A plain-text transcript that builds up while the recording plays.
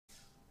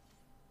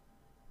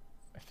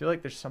feel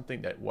like there's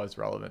something that was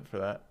relevant for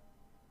that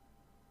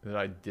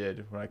I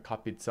did when I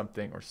copied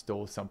something or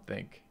stole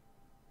something.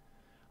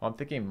 Oh, I'm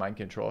thinking mind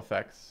control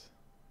effects.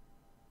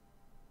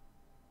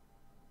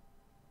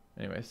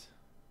 Anyways.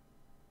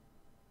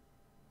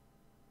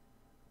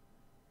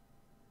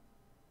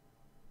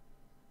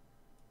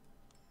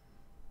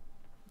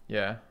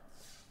 Yeah.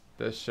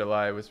 The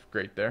Shalai was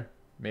great there.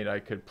 Made I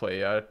could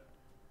play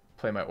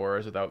my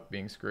auras without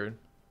being screwed.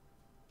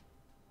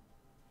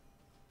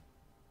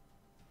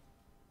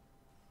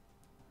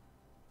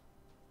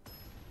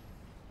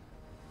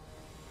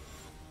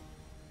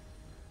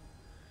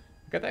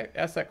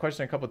 Asked that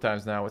question a couple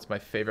times now. What's my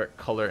favorite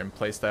color and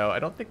playstyle? I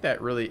don't think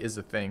that really is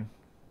a thing.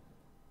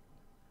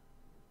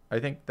 I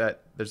think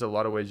that there's a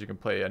lot of ways you can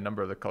play a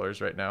number of the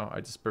colors right now.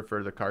 I just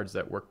prefer the cards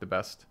that work the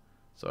best.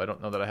 So I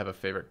don't know that I have a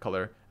favorite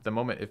color. At the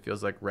moment, it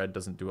feels like red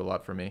doesn't do a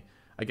lot for me.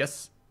 I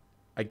guess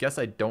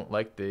I don't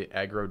like the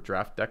aggro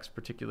draft decks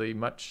particularly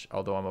much,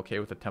 although I'm okay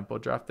with the tempo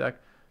draft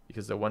deck,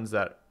 because the ones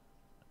that...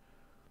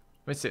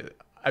 Let me say,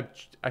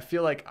 I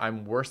feel like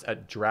I'm worse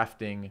at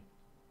drafting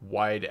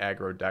wide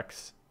aggro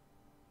decks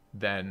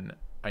than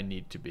I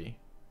need to be.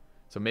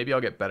 So maybe I'll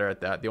get better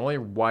at that. The only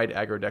wide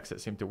aggro decks that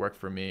seem to work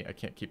for me, I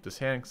can't keep this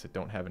hand because I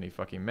don't have any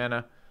fucking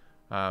mana.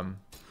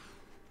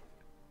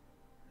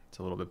 It's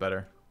a little bit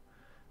better.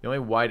 The only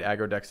wide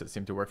aggro decks that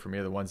seem to work for me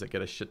are the ones that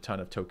get a shit ton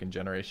of token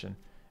generation.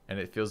 And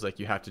it feels like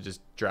you have to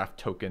just draft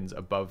tokens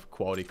above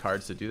quality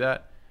cards to do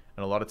that.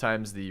 And a lot of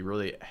times the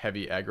really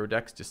heavy aggro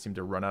decks just seem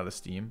to run out of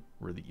steam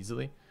really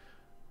easily.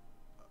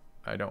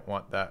 I don't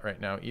want that right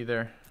now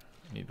either.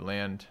 I need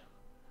land.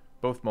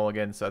 Both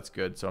mulligans, that's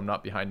good. So I'm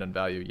not behind on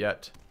value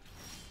yet.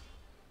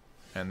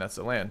 And that's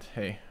a land.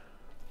 Hey,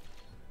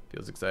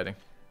 feels exciting.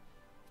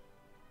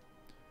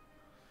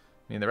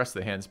 I mean, the rest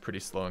of the hand's pretty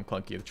slow and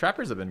clunky. The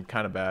trappers have been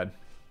kind of bad.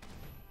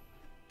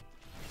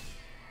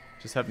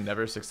 Just have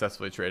never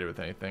successfully traded with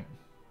anything.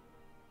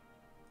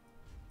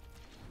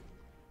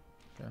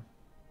 Yeah.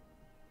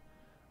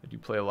 I do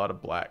play a lot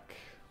of black.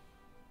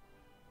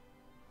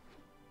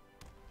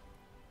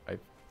 I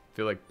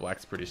feel like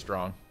black's pretty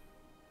strong.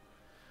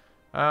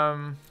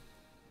 Am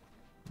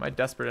I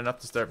desperate enough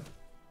to start?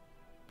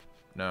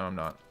 No, I'm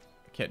not.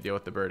 I can't deal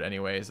with the bird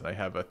anyways. I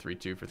have a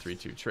 3-2 for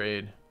 3-2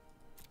 trade.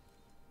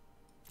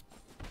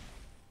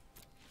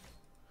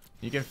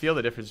 You can feel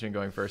the difference between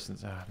going first and...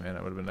 Oh, man,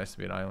 that would have been nice to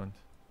be an island.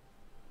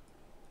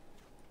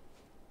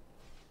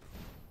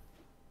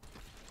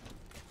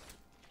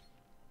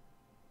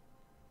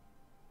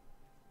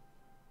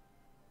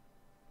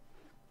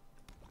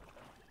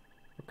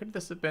 What could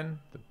this have been?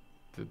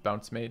 The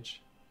bounce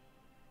mage?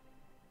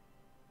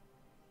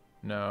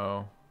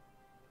 No.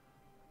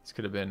 This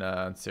could have been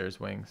Sarah's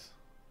wings.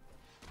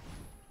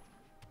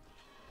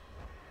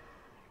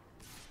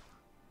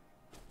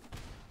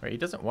 Right, he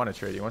doesn't want to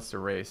trade. He wants to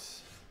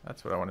race.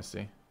 That's what I want to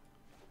see.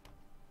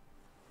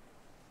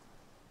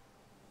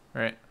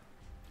 All right.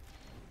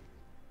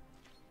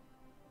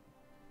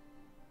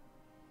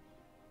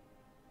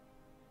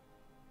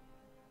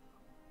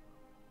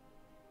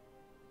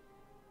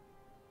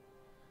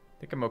 I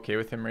think I'm okay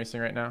with him racing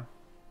right now.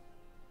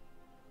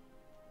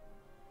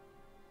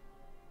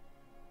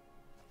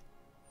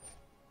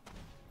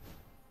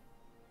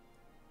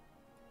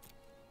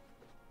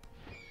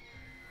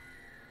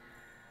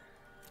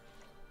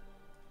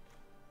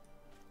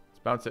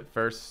 Bounce it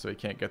first so he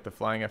can't get the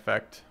flying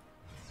effect.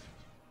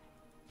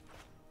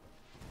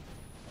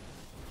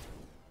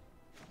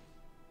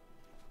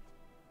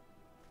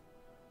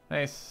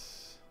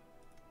 Nice.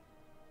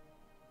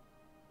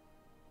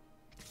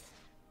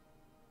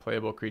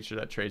 Playable creature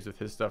that trades with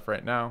his stuff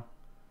right now.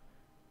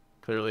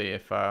 Clearly,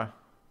 if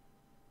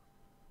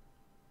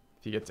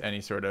he gets any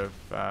sort of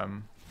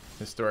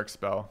historic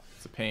spell,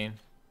 it's a pain.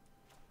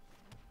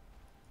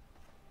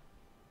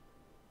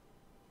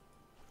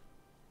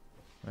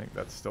 I think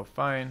that's still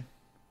fine.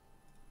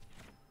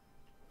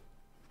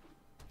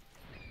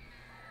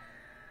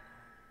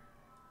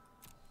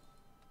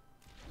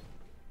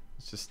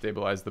 Let's just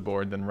stabilize the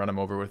board, then run him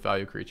over with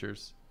value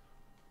creatures.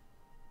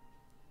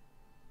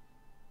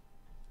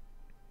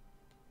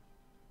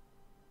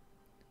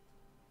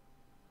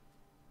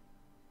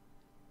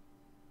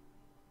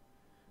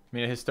 I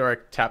mean, a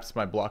historic taps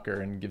my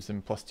blocker and gives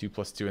him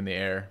 +2/+2 in the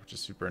air, which is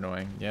super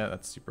annoying. Yeah,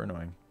 that's super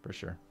annoying, for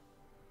sure.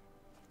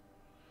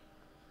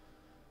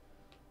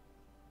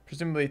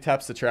 Presumably he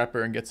taps the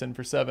trapper and gets in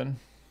for 7,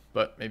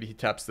 but maybe he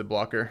taps the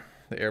blocker,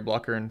 the air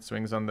blocker, and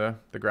swings on the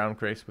ground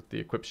crace with the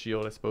equipped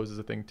shield, I suppose, is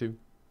a thing too.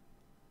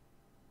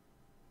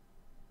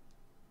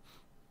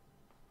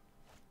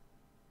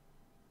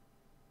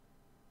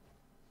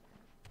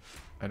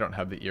 I don't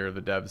have the ear of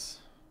the devs,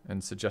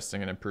 and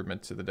suggesting an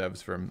improvement to the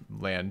devs from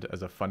land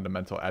as a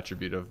fundamental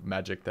attribute of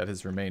Magic that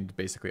has remained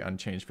basically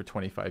unchanged for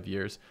 25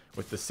 years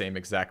with the same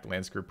exact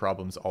land screw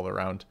problems all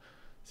around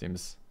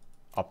seems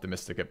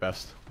optimistic at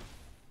best.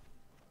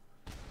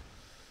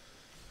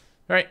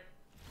 All right,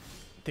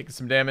 taking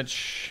some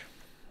damage.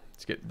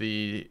 Let's get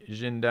the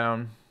Jin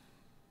down.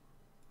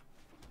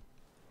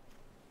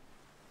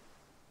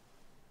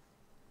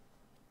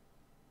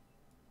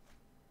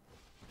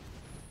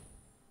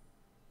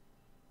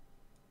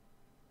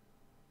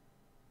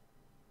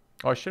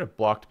 Oh, I should have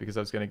blocked because I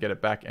was going to get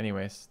it back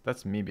anyways.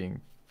 That's me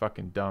being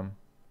fucking dumb.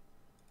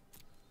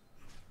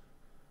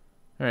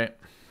 Alright.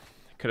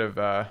 Could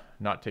have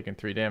not taken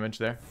 3 damage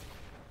there.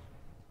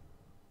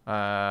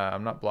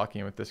 I'm not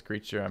blocking with this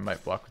creature. I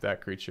might block with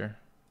that creature.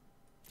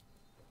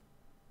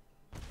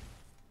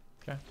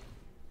 Okay.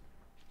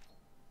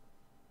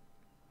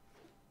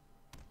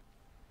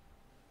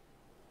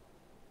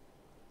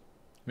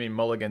 I mean,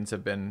 mulligans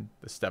have been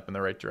the step in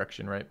the right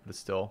direction, right? But it's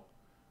still...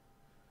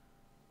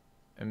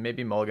 And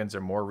maybe mulligans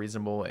are more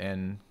reasonable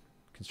in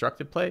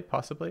constructed play,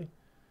 possibly.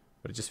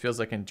 But it just feels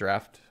like in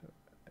draft,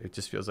 it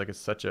just feels like it's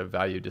such a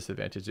value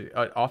disadvantage. It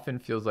often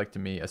feels like to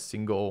me a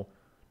single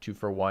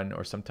 2-for-1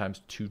 or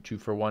sometimes 2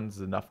 2-for-1s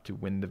is enough to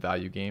win the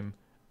value game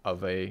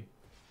of a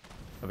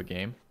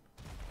game.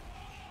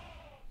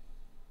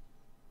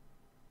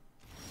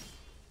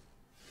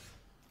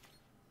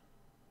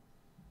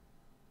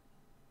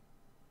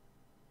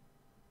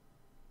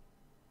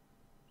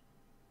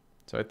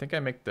 So I think I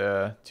make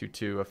the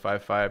 2-2 a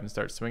 5-5 and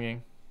start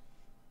swinging.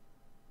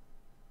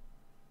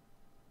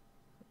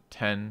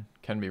 10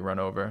 can be run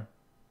over.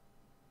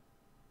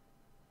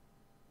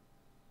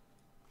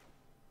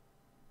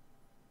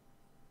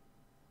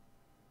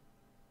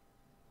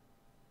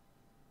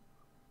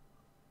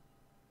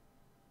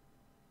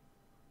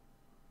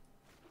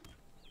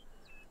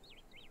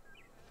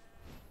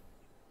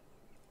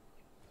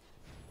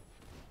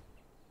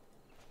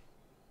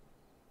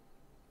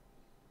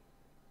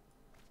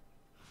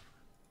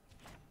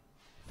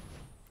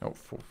 Oh,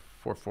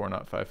 4-4,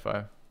 not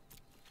 5-5.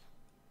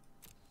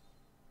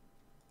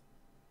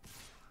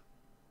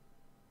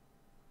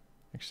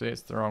 Actually,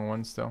 it's the wrong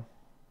one still.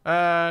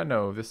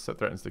 No, this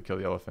threatens to kill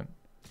the elephant.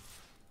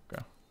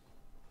 Okay.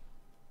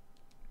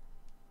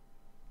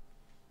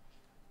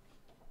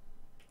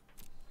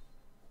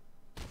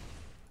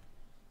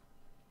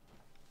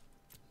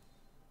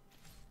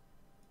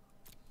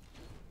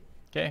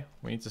 Okay,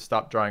 we need to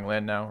stop drawing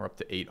land now. We're up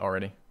to 8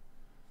 already.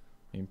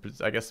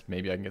 I guess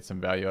maybe I can get some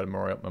value out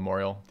of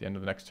Memorial at the end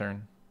of the next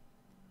turn.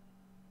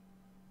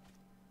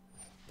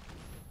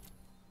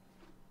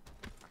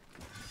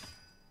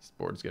 This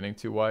board's getting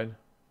too wide.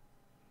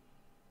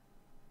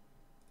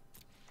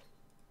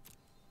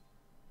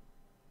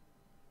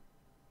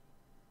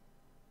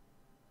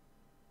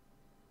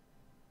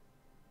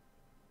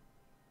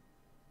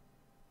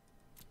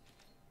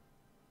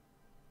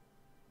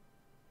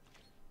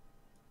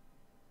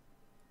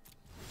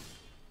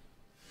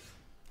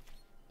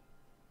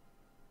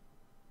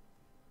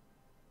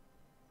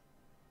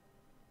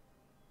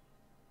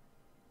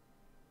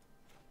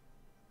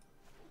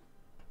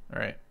 All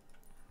right.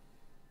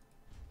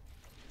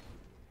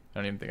 I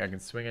don't even think I can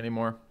swing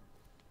anymore.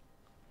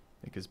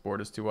 I think his board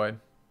is too wide.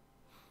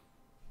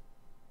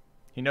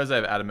 He knows I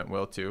have Adamant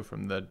Will too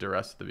from the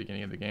duress at the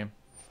beginning of the game.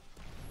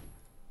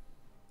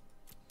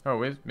 Oh,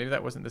 wait, maybe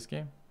that wasn't this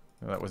game?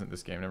 No, that wasn't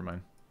this game. Never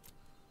mind.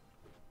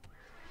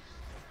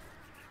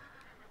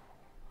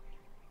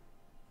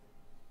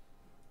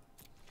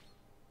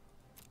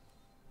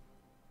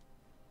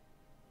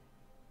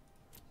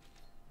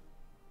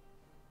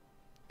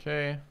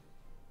 Okay.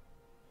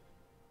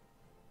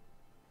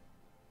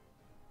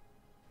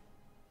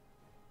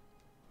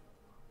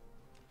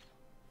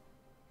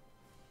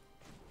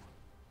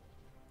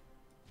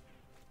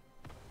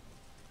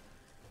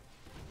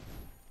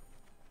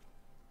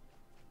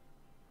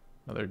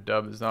 Another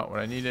dub is not what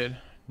I needed.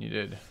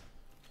 Needed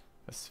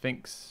a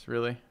Sphinx,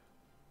 really.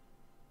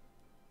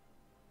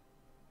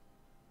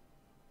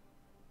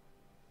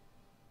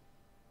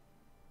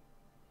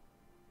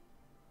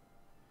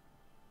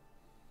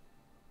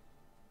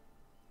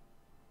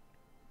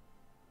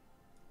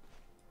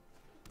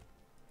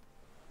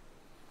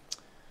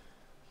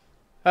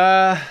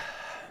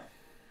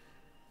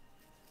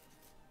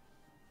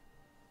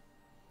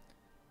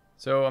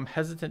 So I'm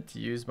hesitant to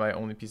use my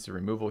only piece of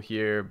removal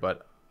here,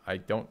 but I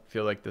don't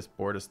feel like this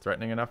board is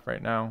threatening enough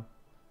right now.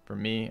 For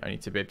me, I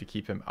need to be able to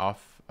keep him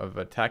off of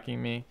attacking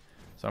me.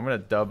 So I'm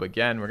going to dub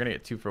again. We're going to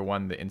get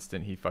 2-for-1 the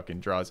instant he fucking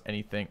draws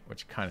anything,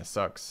 which kind of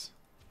sucks.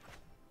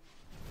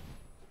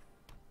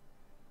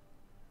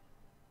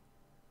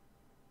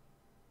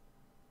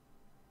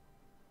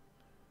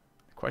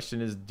 The question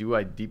is, do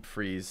I deep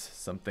freeze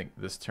something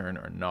this turn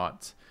or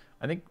not?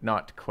 I think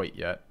not quite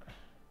yet.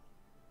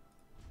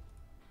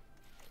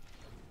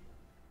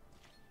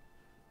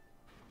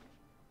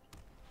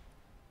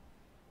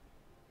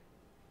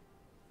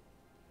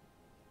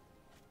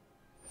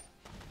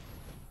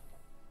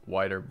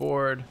 Wider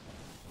board.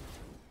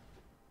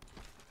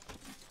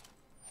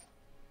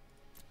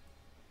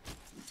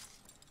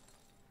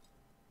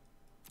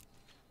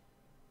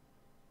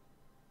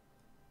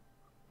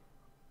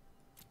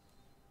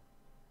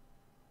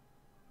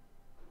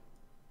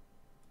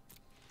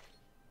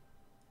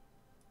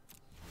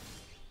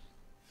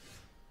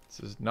 This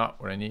is not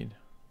what I need.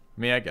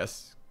 I mean, I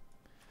guess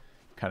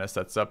kind of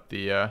sets up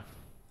the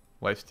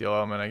lifesteal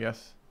element, I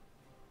guess.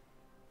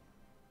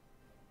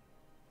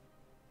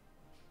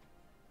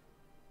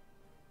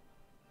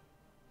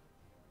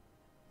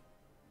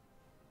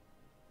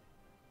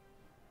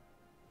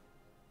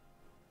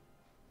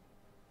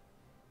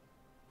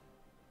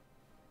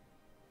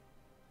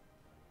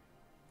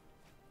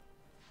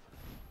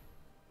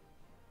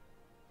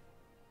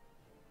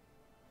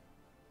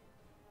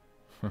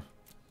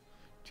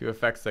 2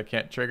 effects I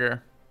can't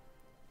trigger.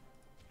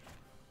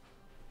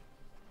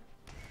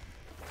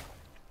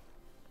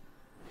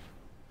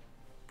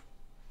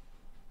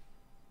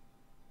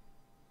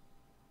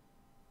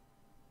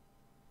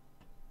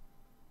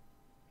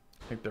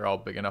 I think they're all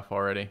big enough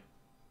already.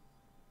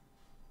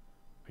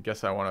 I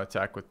guess I want to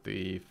attack with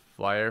the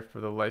flyer for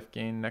the life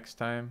gain next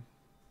time.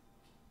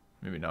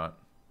 Maybe not.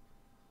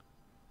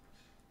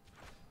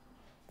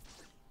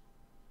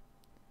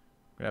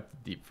 I'm gonna have to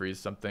deep freeze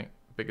something.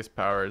 Biggest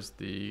power is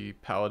the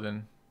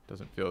paladin.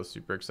 Doesn't feel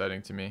super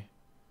exciting to me.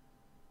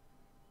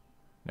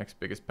 Next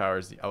biggest power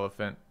is the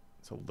elephant.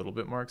 It's a little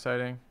bit more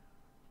exciting.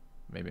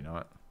 Maybe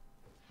not.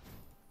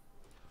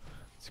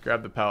 Let's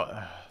grab the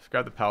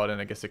paladin.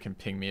 I guess it can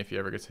ping me if he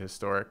ever gets a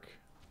historic.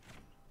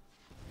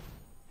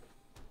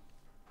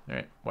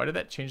 Alright, why did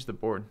that change the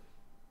board?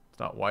 It's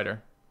not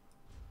wider.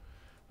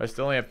 I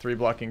still only have 3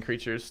 blocking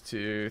creatures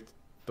to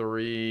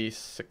 3,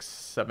 6,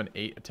 7,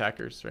 8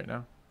 attackers right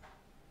now.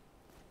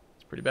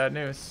 It's pretty bad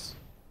news.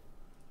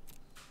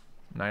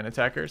 9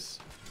 attackers.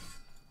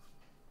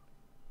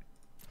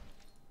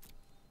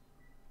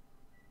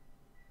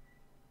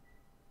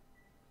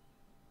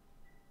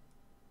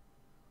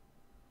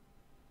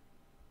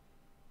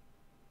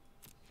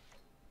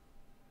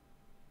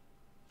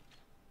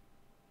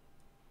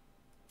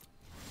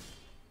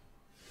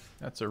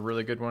 That's a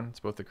really good one. It's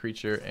both a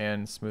creature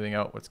and smoothing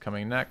out what's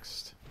coming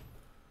next.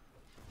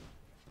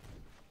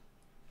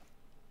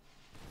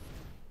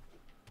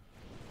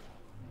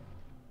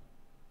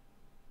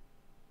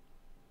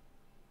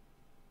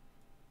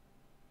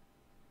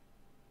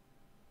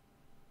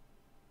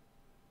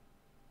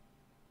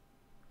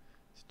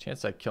 There's a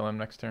chance I kill him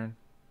next turn.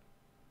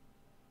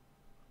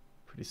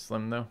 Pretty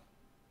slim though.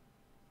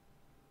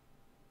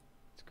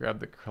 Let's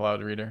grab the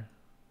Cloud Reader.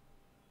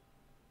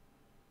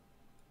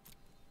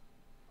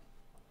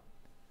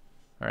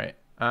 Alright,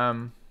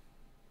 no,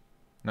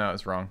 I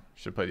was wrong.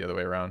 Should play the other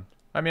way around.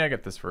 I mean, I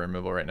get this for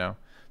removal right now.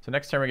 So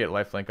next turn we get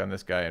lifelink on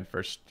this guy and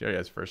first, he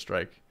has first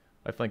strike.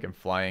 Lifelink and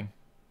flying.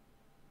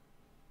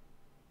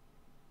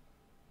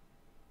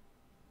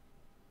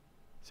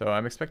 So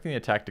I'm expecting the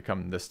attack to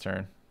come this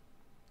turn.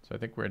 So I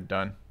think we're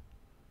done.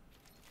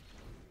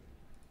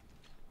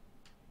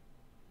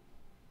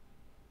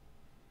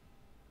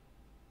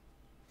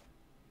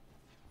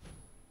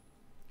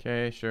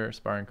 Okay, sure,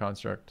 Sparring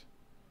Construct.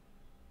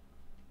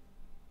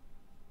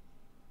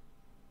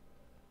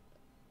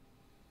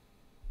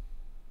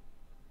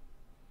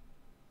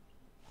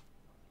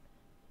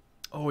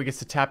 Oh, he gets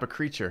to tap a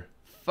creature.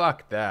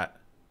 Fuck that.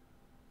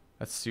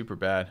 That's super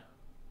bad. I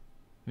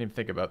didn't even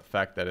think about the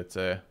fact that it's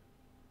a...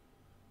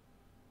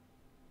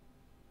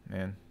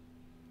 Man.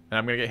 And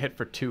I'm going to get hit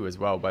for 2 as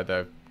well by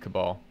the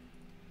Cabal.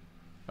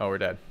 Oh, we're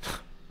dead.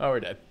 Oh, we're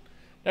dead.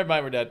 Never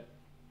mind, we're dead.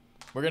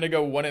 We're going to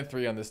go 1 and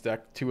 3 on this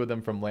deck. 2 of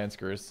them from Land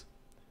Screws.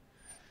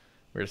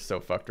 We're so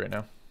fucked right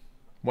now.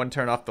 1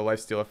 turn off the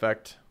lifesteal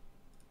effect.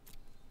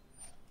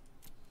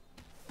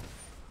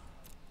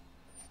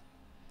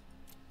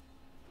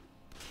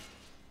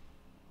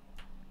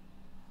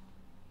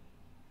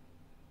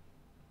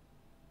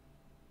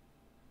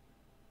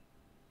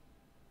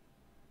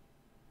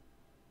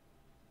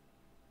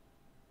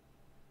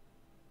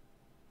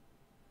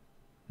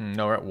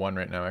 No, we're at 1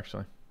 right now,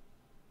 actually.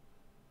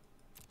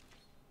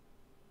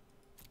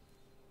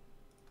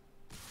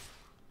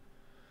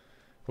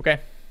 Okay.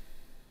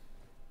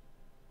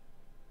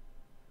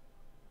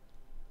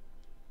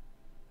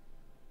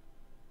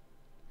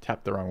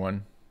 Tapped the wrong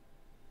one.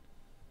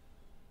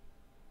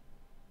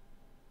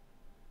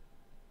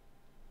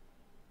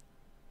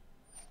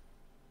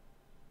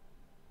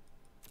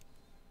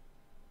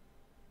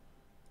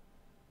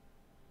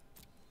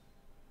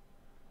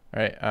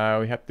 Alright,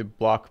 we have to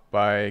block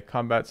by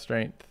combat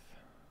strength.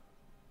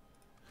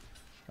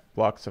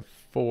 Blocks of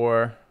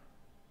 4.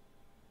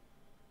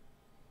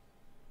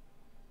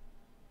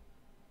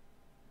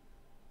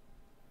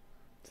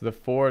 So the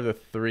 4, the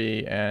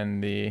 3,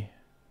 and the...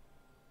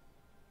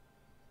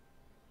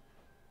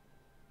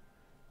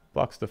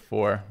 Blocks the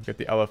 4. We've got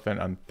the elephant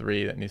on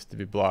 3 that needs to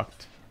be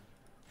blocked.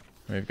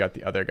 And we've got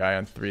the other guy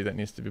on 3 that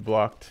needs to be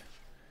blocked.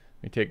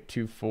 We take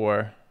 2,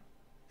 4.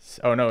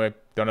 Oh no, I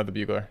don't have the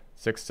bugler.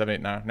 6, 7,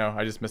 8, 9. No,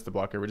 I just missed the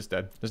blocker. We're just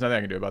dead. There's nothing I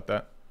can do about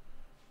that.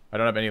 I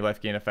don't have any life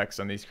gain effects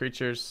on these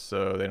creatures,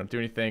 so they don't do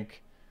anything.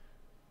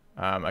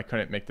 I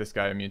couldn't make this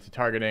guy immune to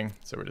targeting,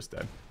 so we're just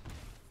dead.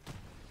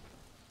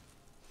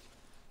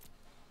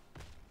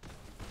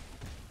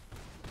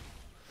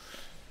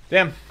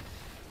 Damn.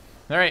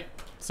 Alright,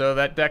 so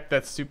that deck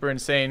that's super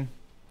insane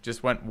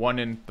just went 1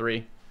 and 3.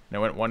 And it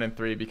went 1 and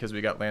 3 because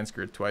we got land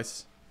screwed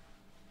twice.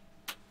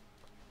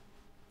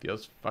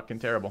 Feels fucking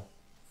terrible.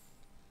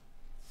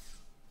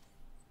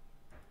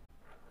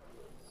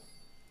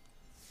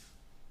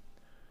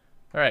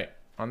 Alright,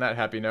 on that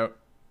happy note,